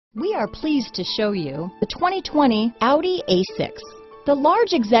We are pleased to show you the 2020 Audi A6. The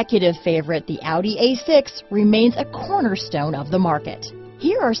large executive favorite, the Audi A6, remains a cornerstone of the market.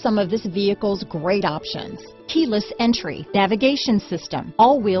 Here are some of this vehicle's great options: keyless entry, navigation system,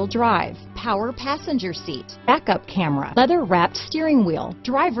 all-wheel drive, power passenger seat, backup camera, leather-wrapped steering wheel,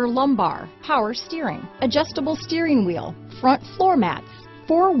 driver lumbar, power steering, adjustable steering wheel, front floor mats,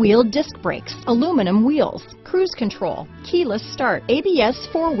 four-wheel disc brakes, aluminum wheels, cruise control, keyless start, ABS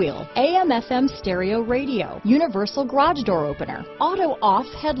four-wheel, AM/FM stereo radio, universal garage door opener, auto-off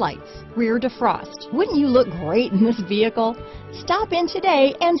headlights, rear defrost. Wouldn't you look great in this vehicle? Stop in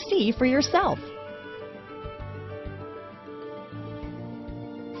today and see for yourself.